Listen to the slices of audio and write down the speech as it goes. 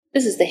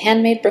This is the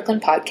Handmade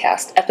Brooklyn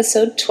Podcast,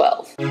 episode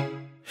 12.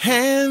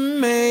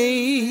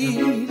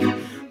 Handmade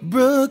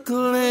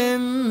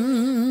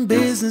Brooklyn,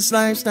 business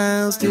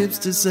lifestyles, tips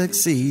to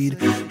succeed.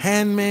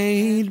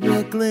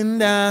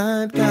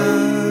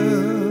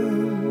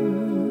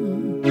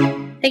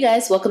 HandmadeBrooklyn.com. Hey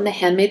guys, welcome to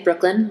Handmade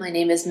Brooklyn. My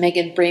name is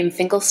Megan Brame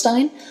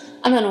Finkelstein.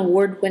 I'm an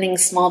award-winning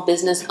small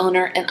business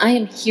owner, and I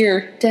am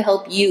here to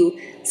help you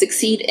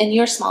succeed in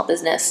your small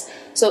business.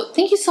 So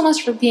thank you so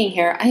much for being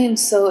here. I am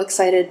so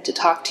excited to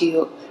talk to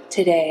you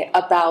today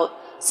about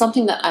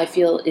something that I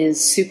feel is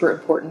super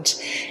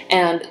important,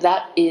 and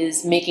that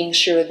is making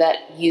sure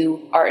that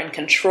you are in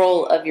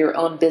control of your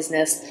own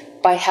business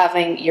by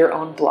having your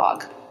own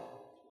blog.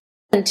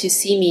 And to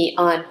see me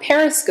on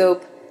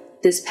Periscope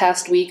this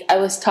past week, I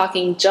was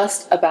talking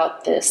just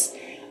about this.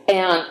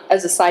 And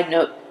as a side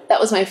note,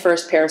 that was my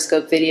first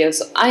Periscope video,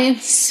 so I am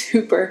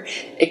super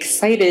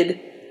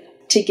excited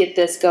to get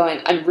this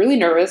going. I'm really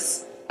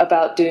nervous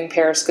about doing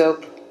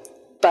Periscope,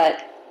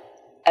 but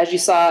as you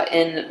saw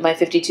in my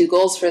 52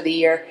 goals for the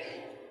year,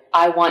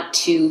 I want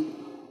to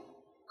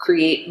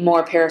create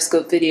more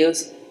Periscope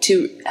videos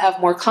to have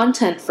more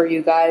content for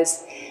you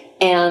guys.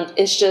 And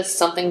it's just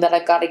something that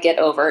I've got to get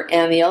over.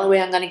 And the only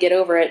way I'm going to get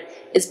over it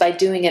is by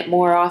doing it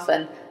more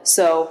often.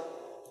 So,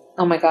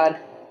 oh my God,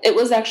 it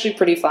was actually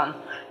pretty fun.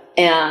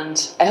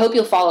 And I hope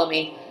you'll follow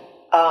me.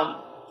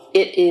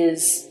 It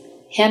is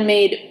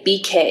Handmade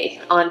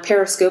BK on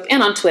Periscope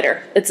and on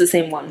Twitter. It's the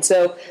same one.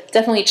 So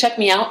definitely check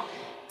me out.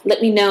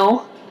 Let me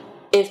know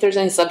if there's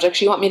any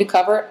subjects you want me to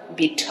cover. I'd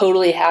be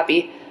totally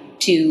happy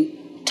to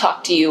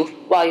talk to you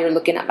while you're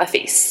looking at my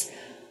face.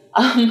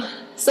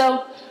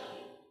 So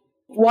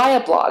why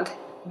a blog?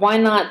 Why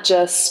not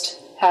just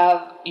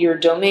have your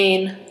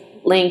domain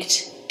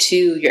linked to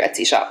your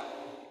Etsy shop?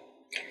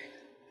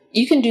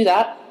 You can do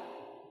that,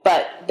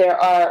 but there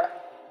are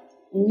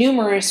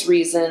numerous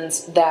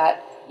reasons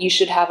that you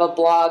should have a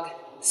blog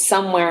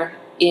somewhere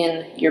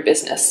in your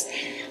business.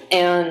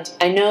 And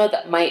I know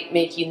that might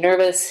make you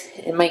nervous.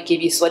 It might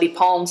give you sweaty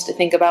palms to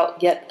think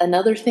about yet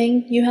another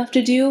thing you have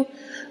to do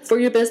for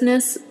your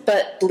business.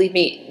 But believe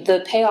me,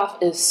 the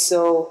payoff is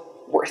so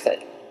worth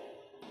it.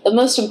 The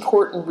most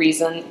important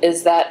reason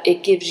is that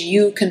it gives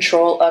you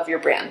control of your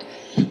brand.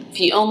 If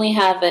you only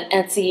have an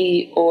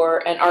Etsy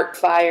or an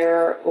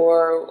Artfire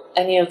or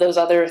any of those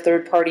other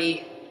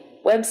third-party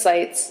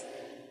websites,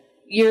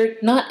 you're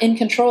not in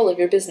control of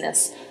your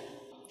business.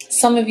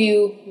 Some of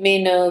you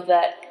may know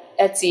that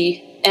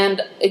Etsy,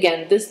 and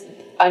again,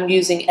 I'm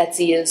using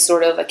Etsy as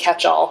sort of a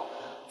catch-all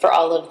for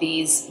all of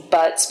these,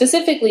 but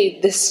specifically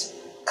this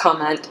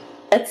comment,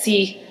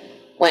 Etsy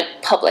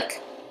went public,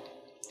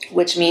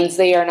 which means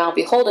they are now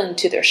beholden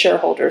to their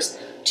shareholders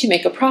to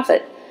make a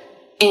profit.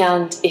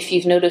 And if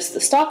you've noticed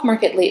the stock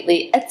market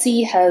lately,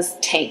 Etsy has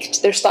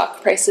tanked. Their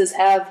stock prices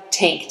have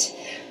tanked.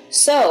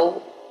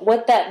 So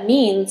what that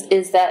means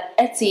is that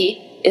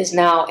Etsy is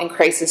now in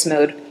crisis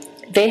mode.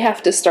 They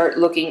have to start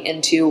looking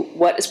into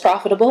what is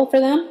profitable for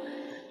them,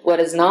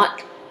 what is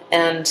not,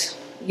 and,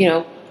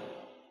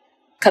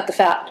 cut the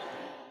fat.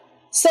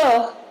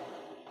 So,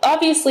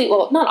 obviously,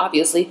 well, not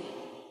obviously,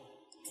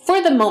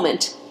 for the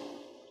moment,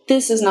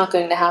 this is not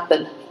going to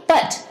happen.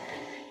 But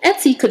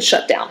Etsy could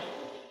shut down.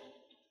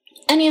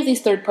 Any of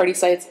these third-party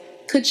sites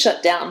could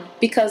shut down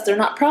because they're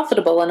not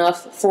profitable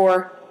enough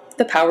for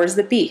the powers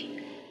that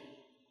be.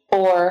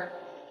 Or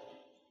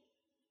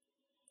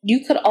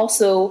you could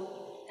also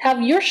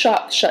have your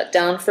shop shut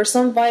down for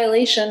some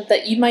violation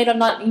that you might have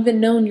not even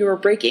known you were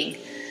breaking.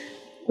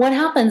 What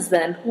happens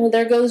then? Well,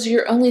 there goes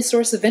your only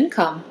source of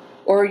income,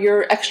 or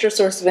your extra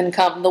source of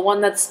income, the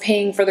one that's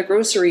paying for the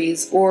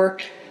groceries, or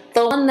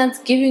the one that's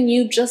giving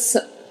you just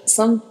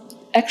some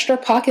extra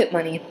pocket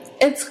money.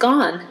 It's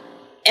gone.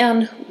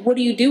 And what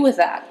do you do with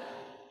that?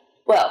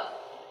 Well,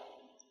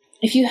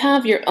 if you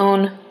have your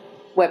own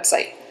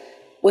website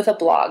with a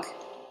blog,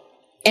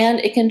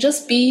 and it can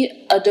just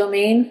be a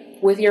domain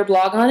with your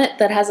blog on it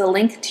that has a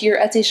link to your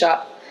Etsy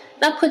shop,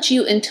 that puts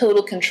you in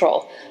total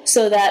control,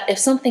 so that if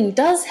something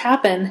does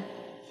happen,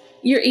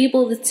 you're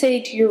able to say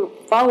to your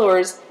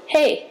followers,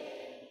 hey,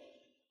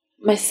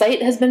 my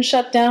site has been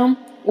shut down,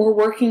 we're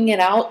working it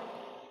out,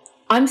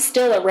 I'm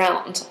still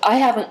around, I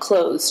haven't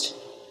closed.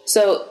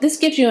 So this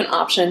gives you an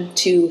option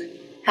to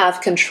have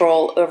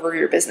control over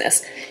your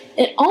business.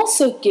 It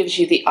also gives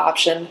you the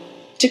option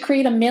to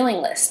create a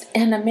mailing list,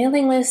 and a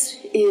mailing list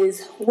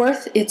is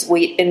worth its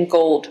weight in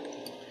gold.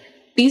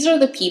 These are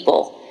the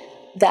people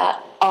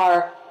that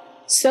are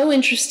so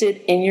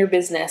interested in your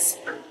business,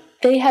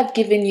 they have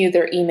given you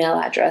their email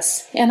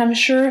address. And I'm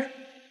sure,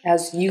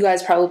 as you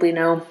guys probably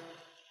know,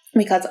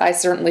 because I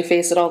certainly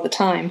face it all the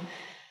time,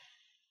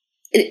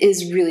 it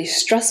is really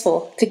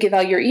stressful to give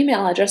out your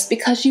email address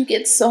because you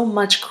get so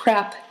much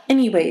crap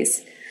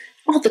anyways.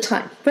 All the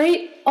time,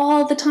 right?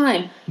 All the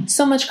time.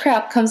 So much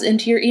crap comes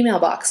into your email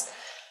box.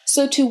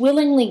 So to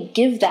willingly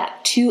give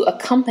that to a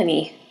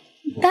company,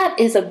 that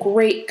is a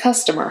great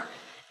customer.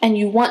 And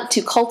you want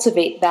to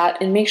cultivate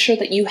that and make sure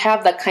that you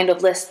have that kind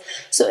of list.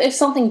 So if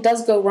something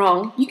does go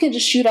wrong, you can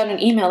just shoot out an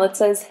email that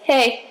says,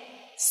 hey,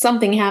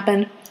 something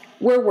happened.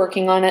 We're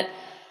working on it.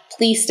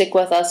 Please stick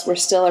with us. We're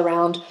still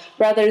around.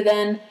 Rather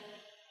than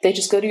they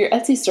just go to your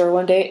Etsy store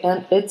one day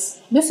and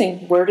it's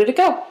missing. Where did it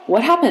go?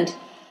 What happened?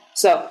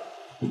 So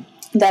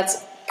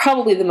that's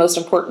probably the most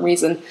important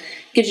reason.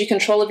 It gives you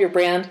control of your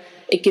brand.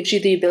 It gives you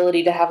the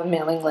ability to have a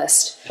mailing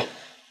list.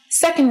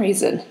 Second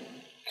reason,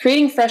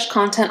 creating fresh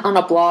content on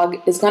a blog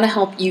is going to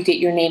help you get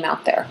your name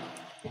out there.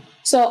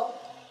 So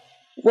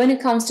when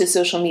it comes to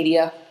social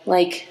media,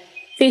 like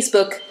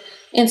Facebook,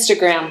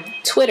 Instagram,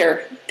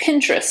 Twitter,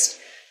 Pinterest,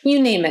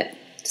 you name it,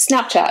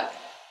 Snapchat,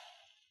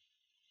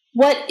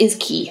 what is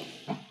key?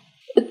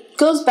 It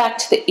goes back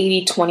to the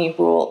 80-20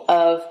 rule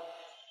of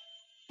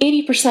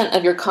 80%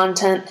 of your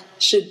content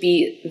should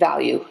be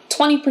value.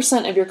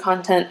 20% of your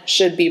content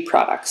should be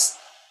products.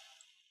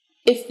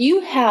 If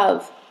you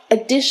have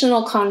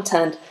additional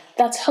content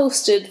that's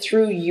hosted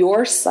through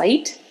your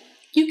site,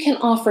 you can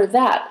offer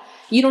that.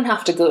 You don't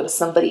have to go to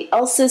somebody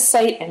else's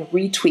site and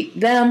retweet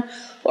them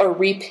or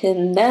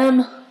repin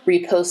them,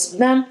 repost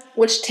them,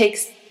 which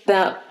takes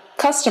the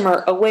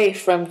customer away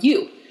from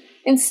you.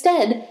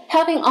 Instead,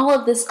 having all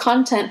of this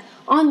content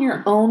on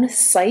your own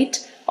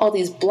site, all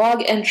these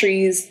blog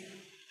entries,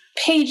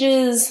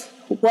 pages,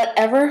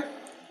 whatever,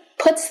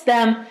 puts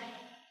them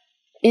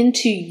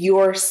into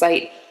your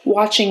site,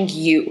 watching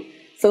you,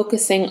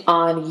 focusing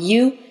on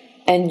you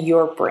and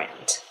your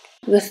brand.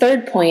 The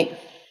third point,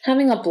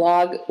 having a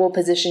blog will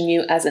position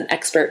you as an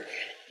expert,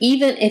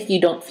 even if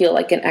you don't feel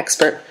like an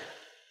expert.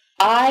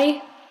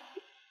 I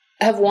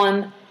have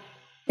won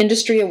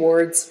industry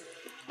awards.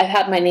 I've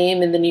had my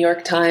name in the New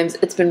York Times.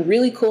 It's been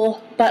really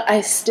cool, but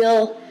I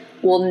still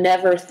will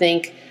never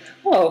think,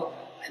 oh,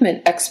 I'm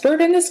an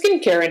expert in the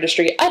skincare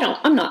industry.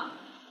 I'm not.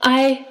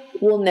 I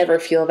will never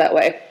feel that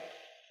way.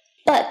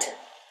 But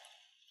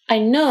I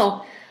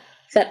know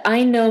that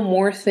I know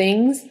more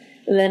things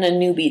than a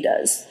newbie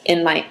does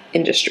in my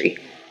industry.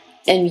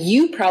 And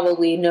you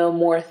probably know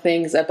more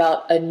things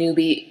about a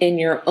newbie in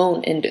your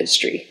own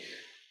industry.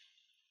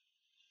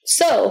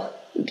 So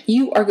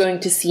you are going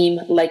to seem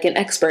like an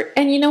expert.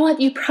 And you know what?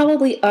 You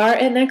probably are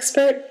an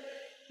expert.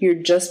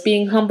 You're just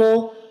being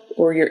humble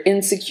or you're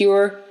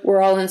insecure.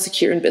 We're all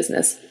insecure in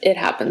business. It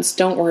happens.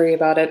 Don't worry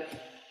about it.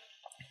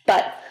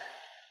 But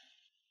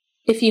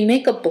if you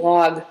make a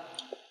blog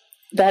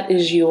that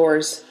is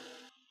yours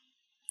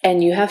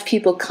and you have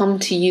people come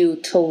to you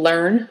to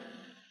learn,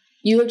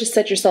 you have just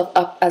set yourself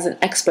up as an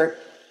expert,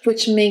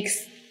 which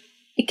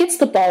gets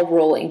the ball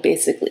rolling,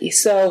 basically.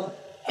 So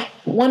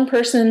one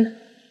person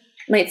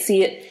might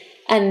see it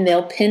and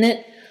they'll pin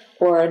it,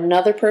 or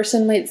another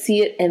person might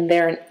see it and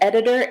they're an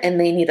editor and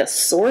they need a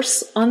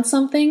source on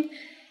something.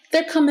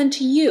 They're coming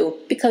to you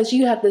because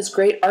you have this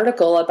great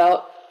article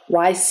about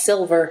why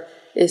silver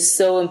is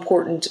so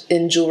important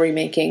in jewelry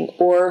making,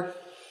 or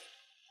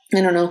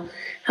I don't know,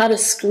 how to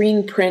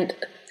screen print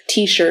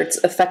t-shirts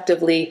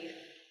effectively,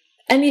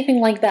 anything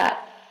like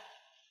that.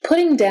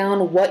 Putting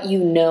down what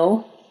you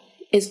know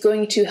is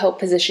going to help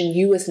position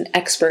you as an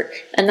expert,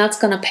 and that's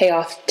going to pay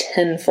off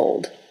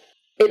tenfold.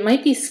 It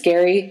might be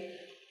scary.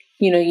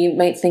 You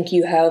might think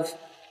you have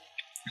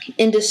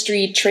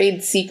industry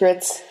trade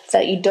secrets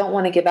that you don't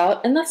want to give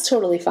out, and that's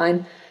totally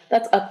fine.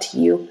 That's up to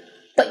you.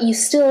 But you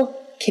still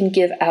can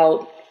give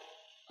out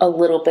a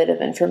little bit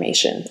of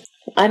information.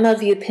 I'm of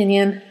the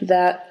opinion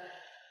that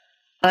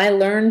I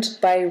learned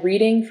by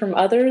reading from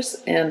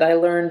others, and I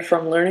learned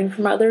from learning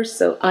from others,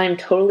 so I'm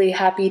totally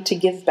happy to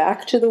give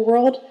back to the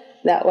world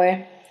that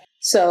way.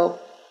 So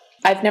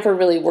I've never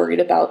really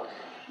worried about,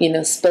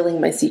 spilling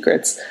my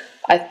secrets.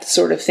 I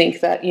sort of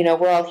think that,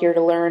 we're all here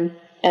to learn,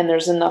 and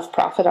there's enough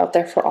profit out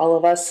there for all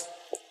of us.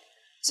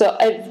 So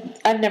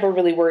I've never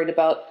really worried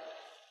about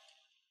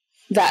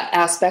that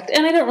aspect,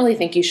 and I don't really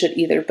think you should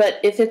either.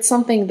 But if it's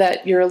something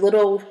that you're a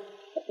little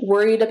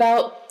worried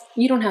about,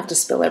 you don't have to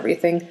spill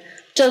everything.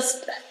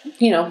 Just,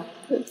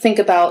 think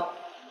about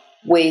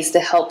ways to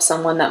help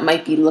someone that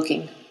might be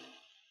looking.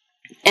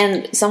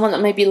 And someone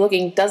that might be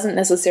looking doesn't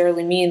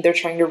necessarily mean they're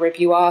trying to rip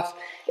you off.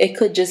 It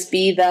could just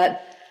be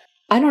that,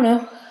 I don't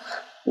know,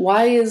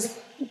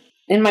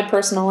 in my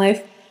personal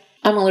life,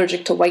 I'm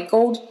allergic to white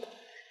gold.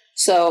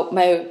 So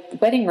my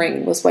wedding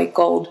ring was white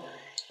gold.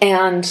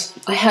 And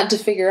I had to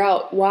figure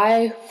out,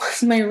 why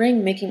was my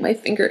ring making my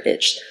finger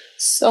itch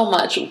so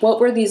much? What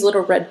were these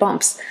little red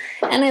bumps?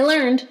 And I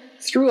learned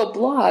through a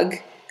blog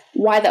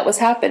why that was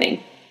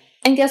happening.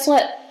 And guess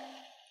what?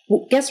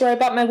 Guess where I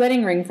bought my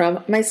wedding ring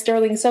from? My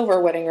sterling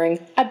silver wedding ring.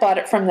 I bought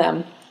it from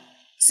them.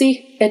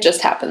 See, it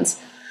just happens.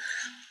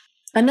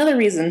 Another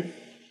reason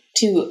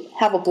to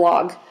have a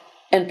blog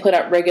and put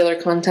out regular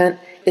content,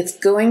 it's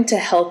going to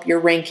help your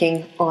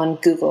ranking on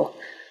Google.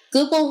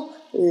 Google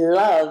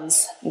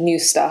loves new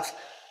stuff.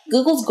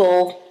 Google's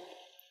goal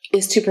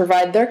is to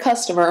provide their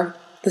customer,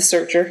 the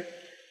searcher,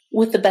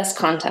 with the best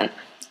content.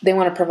 They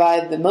want to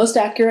provide the most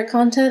accurate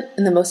content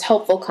and the most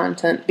helpful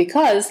content,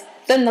 because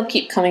then they'll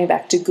keep coming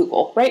back to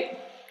Google, right?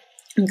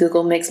 And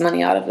Google makes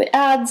money out of the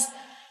ads.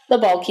 The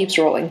ball keeps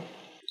rolling.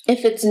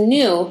 If it's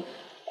new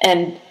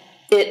and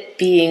it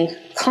being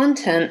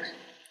content,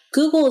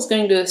 Google is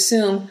going to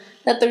assume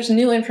that there's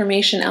new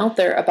information out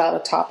there about a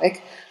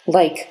topic,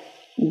 like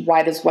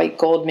why does white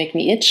gold make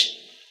me itch?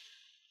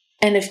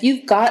 And if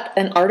you've got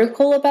an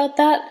article about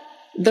that,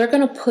 they're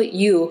going to put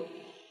you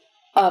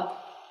up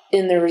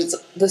in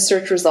the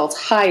search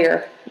results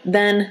higher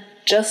than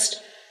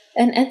just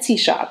an Etsy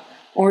shop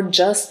or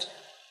just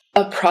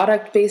a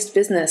product-based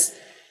business.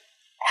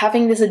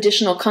 Having this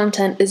additional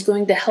content is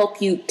going to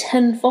help you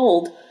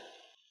tenfold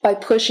by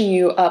pushing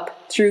you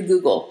up through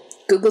Google.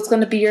 Google's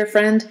going to be your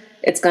friend.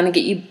 It's going to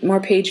get you more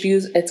page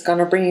views. It's going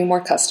to bring you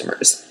more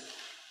customers.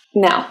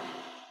 Now,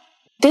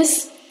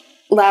 this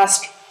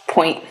last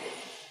point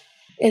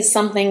is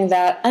something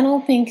that I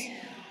don't think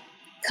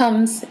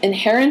comes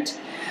inherent.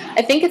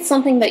 I think it's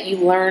something that you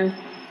learn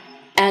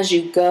as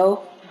you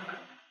go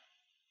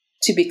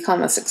to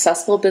become a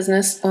successful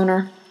business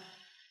owner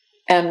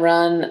and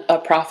run a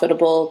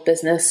profitable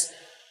business.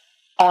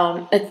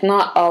 It's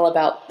not all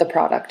about the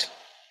product.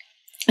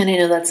 And I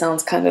know that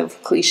sounds kind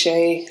of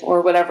cliche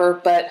or whatever,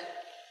 but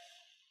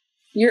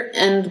your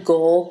end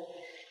goal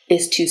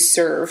is to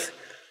serve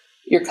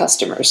your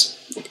customers.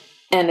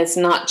 And it's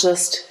not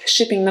just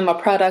shipping them a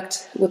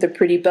product with a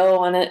pretty bow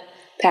on it,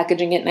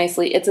 packaging it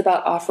nicely. It's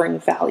about offering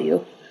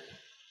value.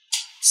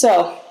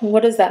 So,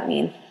 what does that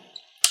mean?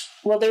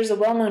 Well, there's a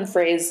well-known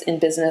phrase in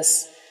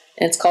business,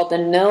 and it's called the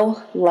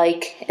know,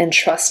 like, and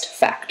trust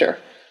factor.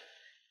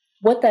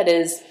 What that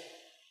is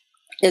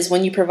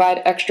when you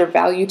provide extra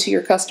value to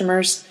your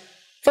customers,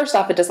 first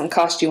off, it doesn't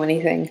cost you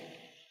anything,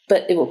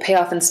 but it will pay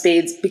off in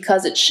spades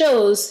because it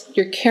shows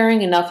you're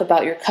caring enough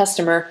about your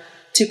customer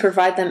to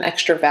provide them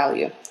extra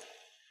value.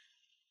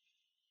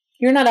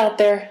 You're not out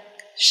there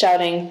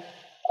shouting,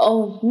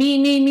 oh,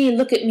 me,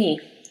 look at me.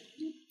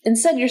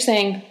 Instead, you're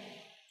saying,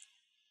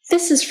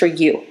 this is for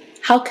you.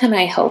 How can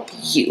I help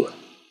you?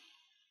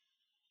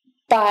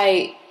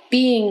 By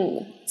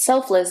being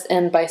selfless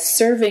and by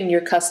serving your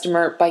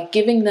customer, by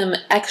giving them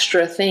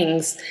extra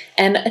things,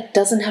 and it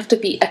doesn't have to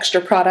be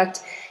extra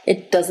product,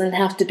 it doesn't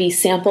have to be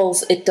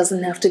samples, it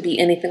doesn't have to be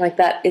anything like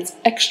that. It's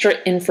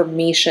extra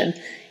information.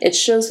 It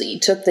shows that you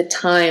took the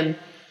time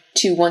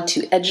to want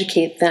to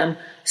educate them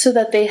so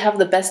that they have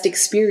the best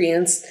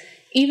experience.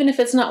 Even if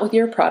it's not with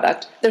your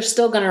product, they're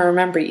still going to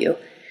remember you.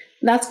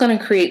 That's going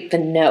to create the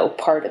know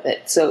part of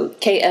it. So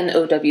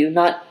K-N-O-W,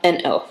 not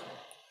N-O.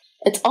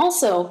 It's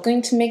also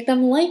going to make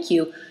them like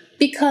you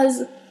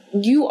because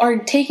you are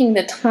taking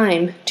the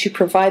time to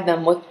provide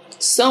them with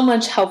so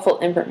much helpful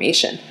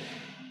information.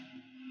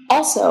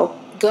 Also,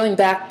 going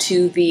back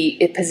to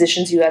it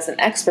positions you as an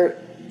expert,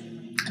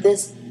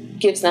 this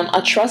gives them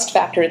a trust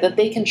factor that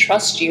they can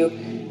trust you,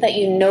 that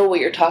you know what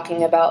you're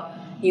talking about.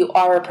 You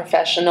are a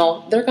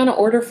professional. They're going to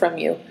order from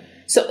you.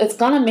 So it's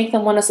going to make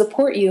them want to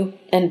support you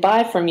and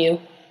buy from you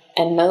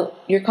and know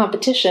your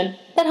competition.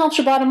 That helps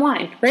your bottom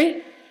line,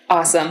 right?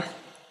 Awesome.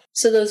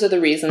 So those are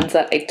the reasons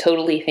that I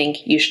totally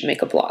think you should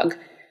make a blog.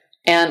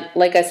 And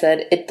like I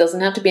said, it doesn't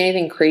have to be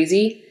anything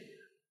crazy.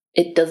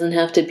 It doesn't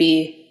have to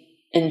be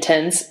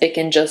intense. It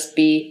can just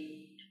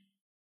be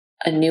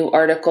a new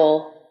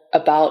article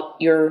about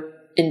your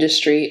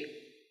industry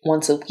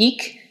once a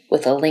week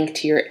with a link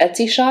to your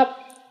Etsy shop,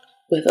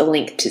 with a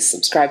link to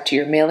subscribe to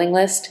your mailing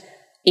list.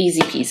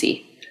 Easy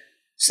peasy.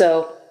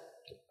 So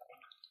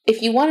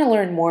if you want to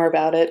learn more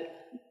about it,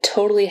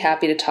 totally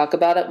happy to talk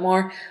about it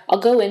more. I'll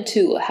go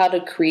into how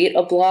to create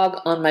a blog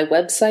on my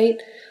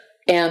website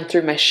and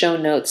through my show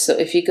notes. So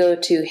if you go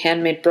to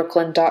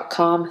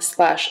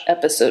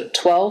handmadebrooklyn.com/episode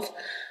 12,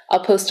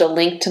 I'll post a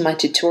link to my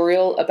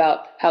tutorial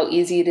about how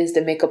easy it is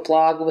to make a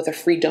blog with a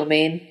free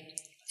domain.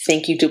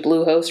 Thank you to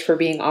Bluehost for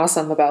being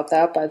awesome about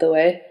that, by the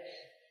way.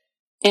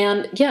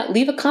 And yeah,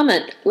 leave a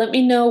comment. Let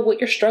me know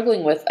what you're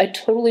struggling with. I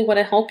totally want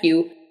to help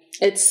you.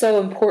 It's so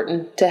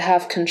important to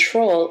have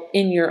control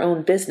in your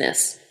own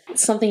business.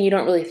 It's something you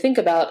don't really think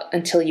about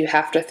until you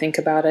have to think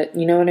about it.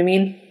 You know what I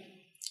mean?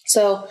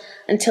 So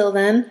until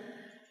then,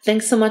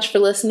 thanks so much for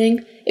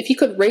listening. If you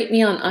could rate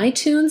me on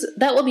iTunes,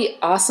 that will be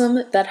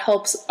awesome. That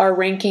helps our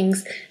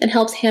rankings and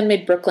helps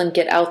Handmade Brooklyn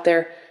get out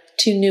there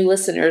to new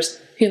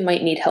listeners who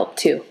might need help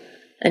too.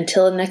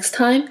 Until next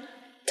time,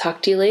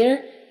 talk to you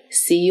later.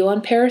 See you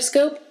on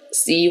Periscope,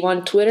 see you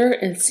on Twitter,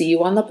 and see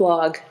you on the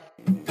blog.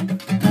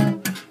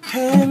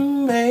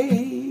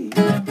 Handmade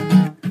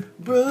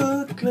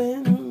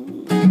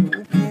Brooklyn,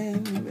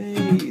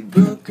 handmade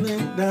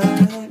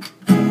Brooklyn.